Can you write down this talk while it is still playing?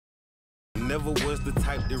Never was the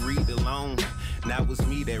type to read alone. Now it's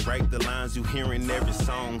me that write the lines you hear in every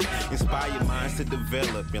song. Inspire minds to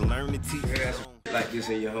develop and learn to teach. Yeah, like this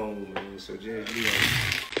in your home, man. So just, you know.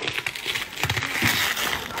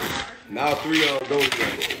 Now 3 of those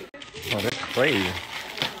guys. Oh, that's crazy.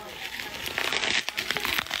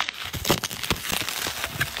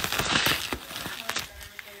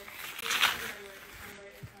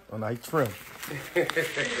 Oh, now he trim.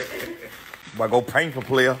 Boy, go painful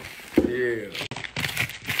player. Yeah.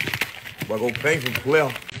 Boy, go painful player.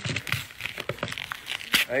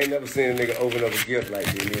 I ain't never seen a nigga open up a gift like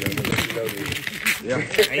this, you know this. Yeah,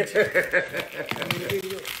 ain't you?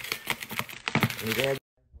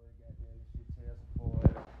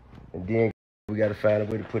 And then we gotta find a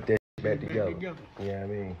way to put that back together. You know what I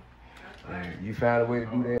mean? And you find a way to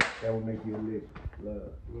do that, that will make you a lick.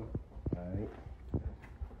 Love. Alright?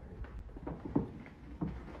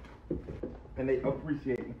 And they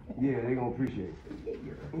appreciate it. Yeah, they gonna appreciate it.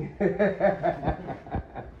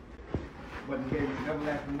 But they gave you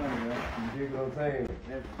everlasting money, right? You dig what I'm saying?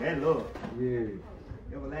 That love.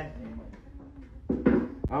 Yeah. Everlasting money.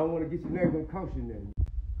 I don't wanna get your neck gonna cost you nothing.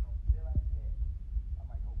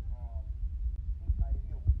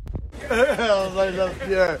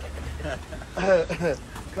 Yeah.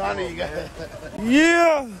 Gunna, you got it.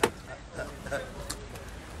 Yeah.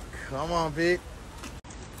 Come on, big.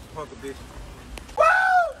 Fuck a bitch. Woo!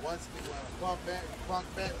 Once we want to funk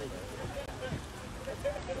back, nigga.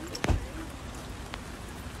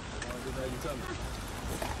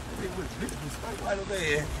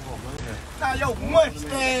 Now yo,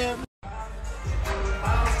 Mustang.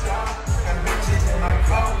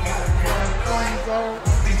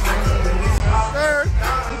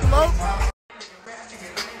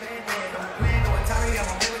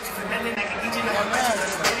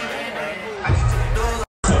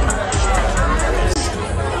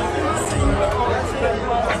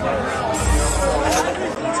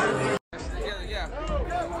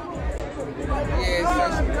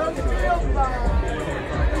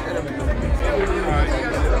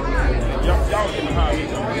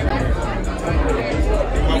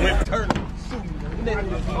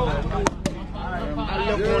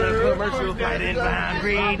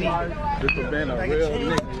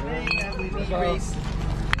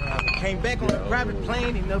 Came back on a private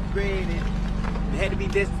plane and upgraded. It had to be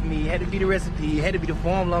destiny, it had to be the recipe, it had to be the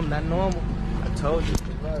formula. I'm not normal. I told you.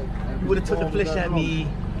 You would have took the flesh out of me.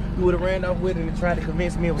 You would have ran off with it and tried to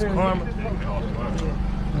convince me it was karma.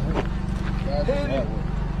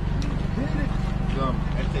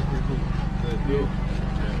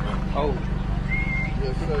 Oh.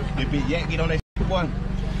 You be yanking on that shit, boy.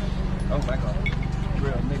 Oh my God.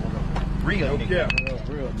 Real nigga. Real nigga.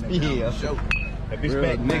 Real nigga. Yeah, sure. That bitch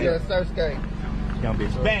back, nigga. Young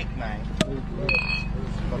bitch back, man.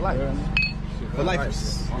 For life. For life.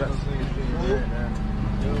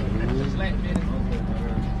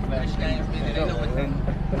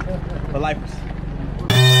 For life.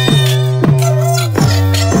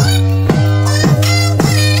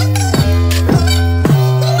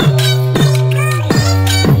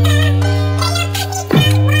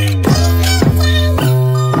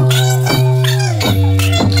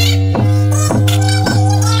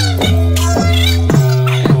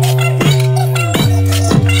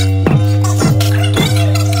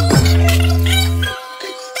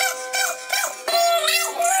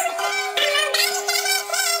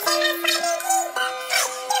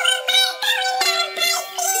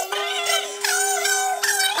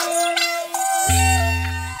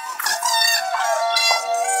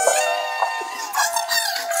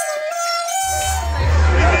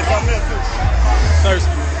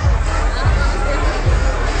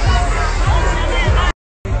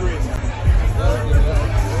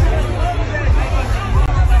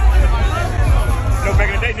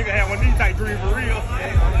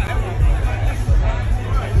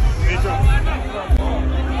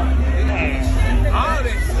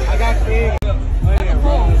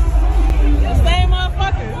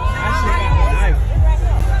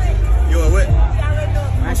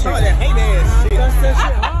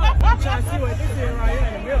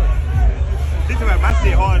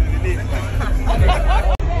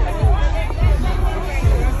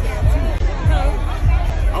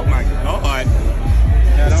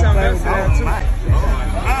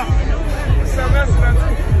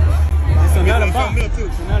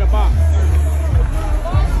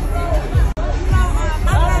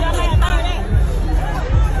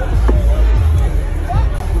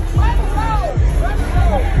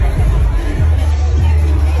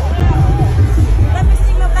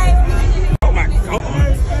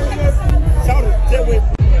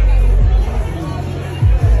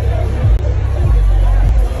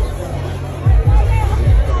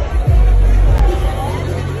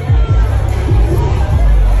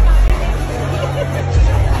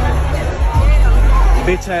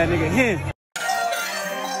 bitch ass nigga here.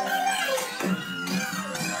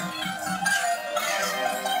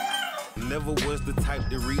 Never was the type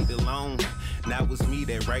to read alone. Now it's me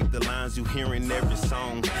that write the lines you hear in every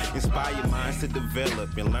song. Inspire minds to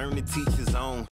develop and learn to teach his own.